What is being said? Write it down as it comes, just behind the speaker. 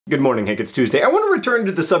Good morning, Hank. It's Tuesday. I want to return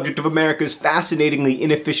to the subject of America's fascinatingly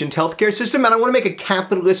inefficient healthcare system, and I want to make a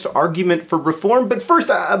capitalist argument for reform, but first,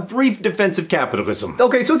 a brief defense of capitalism.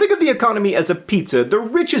 Okay, so think of the economy as a pizza. The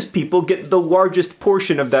richest people get the largest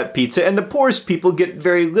portion of that pizza, and the poorest people get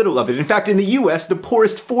very little of it. In fact, in the US, the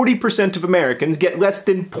poorest 40% of Americans get less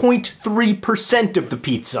than 0.3% of the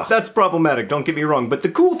pizza. That's problematic, don't get me wrong, but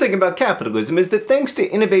the cool thing about capitalism is that thanks to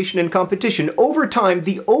innovation and competition, over time,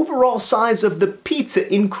 the overall size of the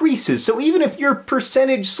pizza increases. So even if your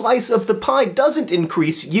percentage slice of the pie doesn't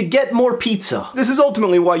increase, you get more pizza. This is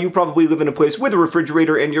ultimately why you probably live in a place with a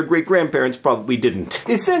refrigerator and your great-grandparents probably didn't.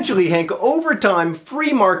 Essentially, Hank, over time,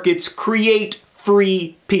 free markets create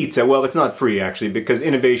free pizza. Well, it's not free, actually, because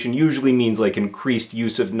innovation usually means, like, increased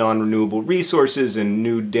use of non-renewable resources and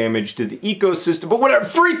new damage to the ecosystem, but whatever,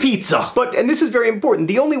 free pizza! But, and this is very important,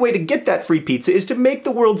 the only way to get that free pizza is to make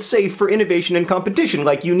the world safe for innovation and competition.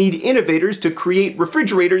 Like, you need innovators to create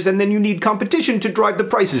refrigerators, and then you need competition to drive the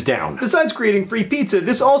prices down. Besides creating free pizza,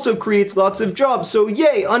 this also creates lots of jobs, so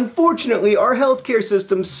yay! Unfortunately, our healthcare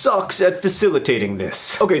system sucks at facilitating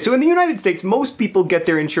this. Okay, so in the United States, most people get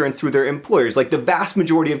their insurance through their employers. Like, the vast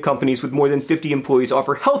majority of companies with more than 50 employees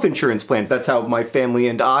offer health insurance plans. That's how my family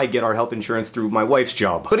and I get our health insurance through my wife's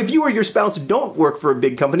job. But if you or your spouse don't work for a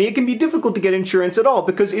big company, it can be difficult to get insurance at all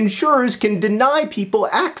because insurers can deny people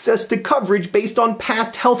access to coverage based on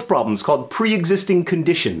past health problems called pre-existing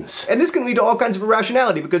conditions. And this can lead to all kinds of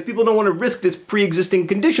irrationality because people don't want to risk this pre-existing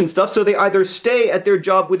condition stuff, so they either stay at their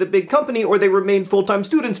job with a big company or they remain full-time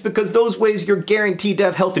students because those ways you're guaranteed to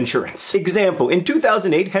have health insurance. Example, in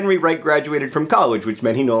 2008, Henry Wright graduated from college, which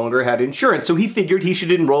meant he no longer had insurance, so he figured he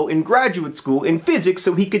should enroll in graduate school in physics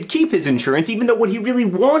so he could keep his insurance, even though what he really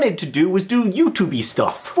wanted to do was do YouTube-y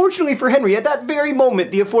stuff. Fortunately for Henry, at that very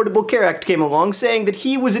moment, the Affordable Care Act came along saying that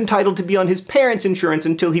he was entitled to be on his parents' insurance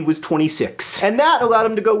until he was 26. And that allowed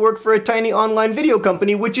him to go work for a tiny online video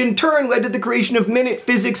company, which in turn led to the creation of Minute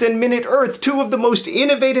Physics and Minute Earth, two of the most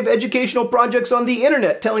innovative educational projects on the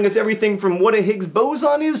internet, telling us everything from what a Higgs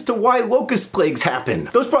boson is to why locust plagues happen.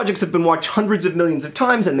 Those projects have been watched hundreds of millions of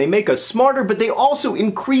times, and they make us smarter, but they also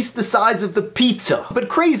increase the size of the pizza. But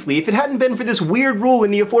crazily, if it hadn't been for this weird rule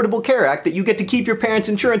in the Affordable Care Act that you get to keep your parents'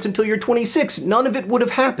 insurance until you're 26, none of it would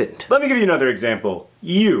have happened. Let me give you another example.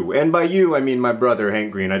 You, and by you I mean my brother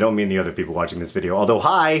Hank Green, I don't mean the other people watching this video, although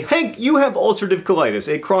hi! Hank, you have ulcerative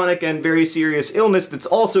colitis, a chronic and very serious illness that's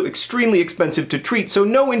also extremely expensive to treat, so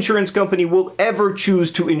no insurance company will ever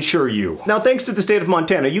choose to insure you. Now, thanks to the state of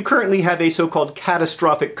Montana, you currently have a so-called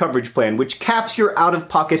catastrophic coverage plan, which caps your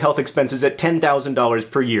out-of-pocket health expenses at $10,000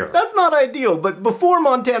 per year. That's not ideal, but before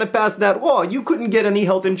Montana passed that law, you couldn't get any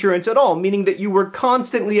health insurance at all, meaning that you were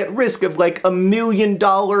constantly at risk of like $1 million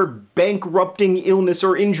bankrupting illness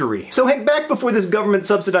or injury. So Hank, back before this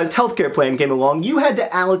government-subsidized healthcare plan came along, you had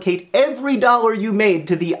to allocate every dollar you made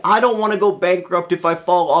to the I don't want to go bankrupt if I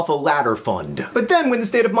fall off a ladder fund. But then when the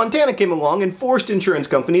state of Montana came along and forced insurance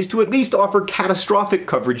companies to at least offer catastrophic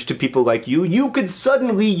coverage to people like you could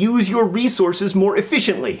suddenly use your resources more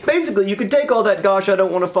efficiently. Basically, you could take all that gosh I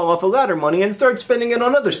don't want to fall off a ladder money and start spending it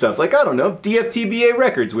on other stuff, like, I don't know, DFTBA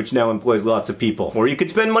Records, which now employs lots of people. Or you could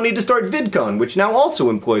spend money to start VidCon, which now also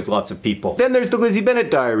employs lots of people. Then there's the Lizzie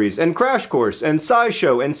Bennett Diaries, and Crash Course, and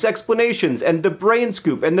SciShow, and Sexplanations, and The Brain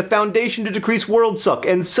Scoop, and the Foundation to Decrease World Suck,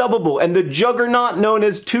 and Subbable, and the juggernaut known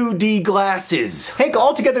as 2D Glasses. Hank,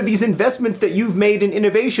 altogether these investments that you've made in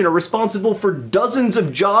innovation are responsible for dozens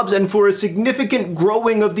of jobs and for a significant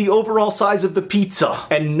growing of the overall size of the pizza.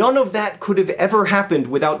 And none of that could have ever happened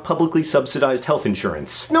without publicly subsidized health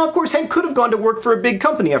insurance. Now, of course, Hank could have gone to work for a big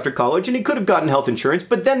company after college, and he could have gotten health insurance,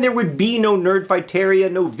 but then there would be no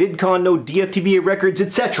Nerdfighteria, no VidCon, no DFTBA Records,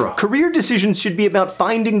 etc. Career decisions should be about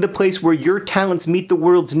finding the place where your talents meet the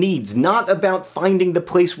world's needs, not about finding the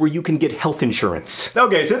place where you can get health insurance.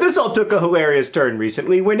 Okay, so this all took a hilarious turn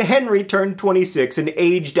recently when Henry turned 26 and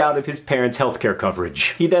aged out of his parents' healthcare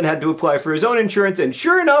coverage. He then had to apply for his own insurance, and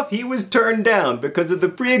sure enough, he was turned down because of the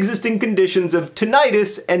pre-existing conditions of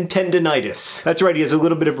tinnitus and tendinitis. That's right, he has a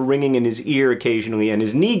little bit of ringing in his ear occasionally, and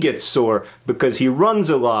his knee gets sore because he runs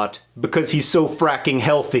a lot because he's so fracking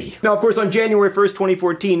healthy. Now, of course, on January 1st,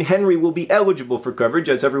 2014, Henry will be eligible for coverage,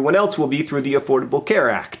 as everyone else will be through the Affordable Care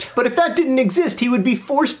Act. But if that didn't exist, he would be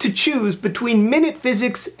forced to choose between Minute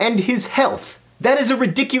Physics and his health. That is a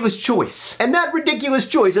ridiculous choice. And that ridiculous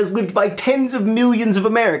choice, as lived by tens of millions of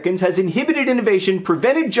Americans, has inhibited innovation,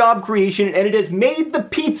 prevented job creation, and it has made the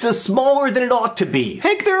pizza smaller than it ought to be.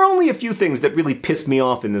 Heck, there are only a few things that really piss me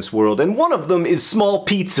off in this world, and one of them is small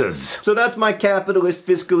pizzas. So that's my capitalist,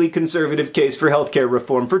 fiscally conservative case for healthcare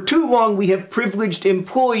reform. For too long, we have privileged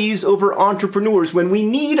employees over entrepreneurs when we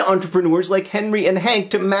need entrepreneurs like Henry and Hank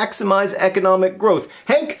to maximize economic growth.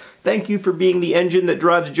 Hank, thank you for being the engine that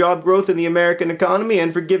drives job growth in the American economy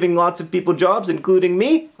and for giving lots of people jobs, including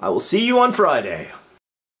me. I will see you on Friday.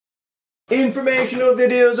 Informational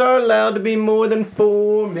videos are allowed to be more than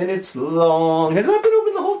 4 minutes long. Has that been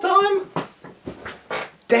open the whole time?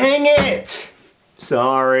 Dang it!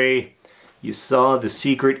 Sorry. You saw the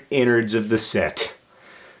secret innards of the set,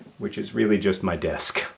 which is really just my desk.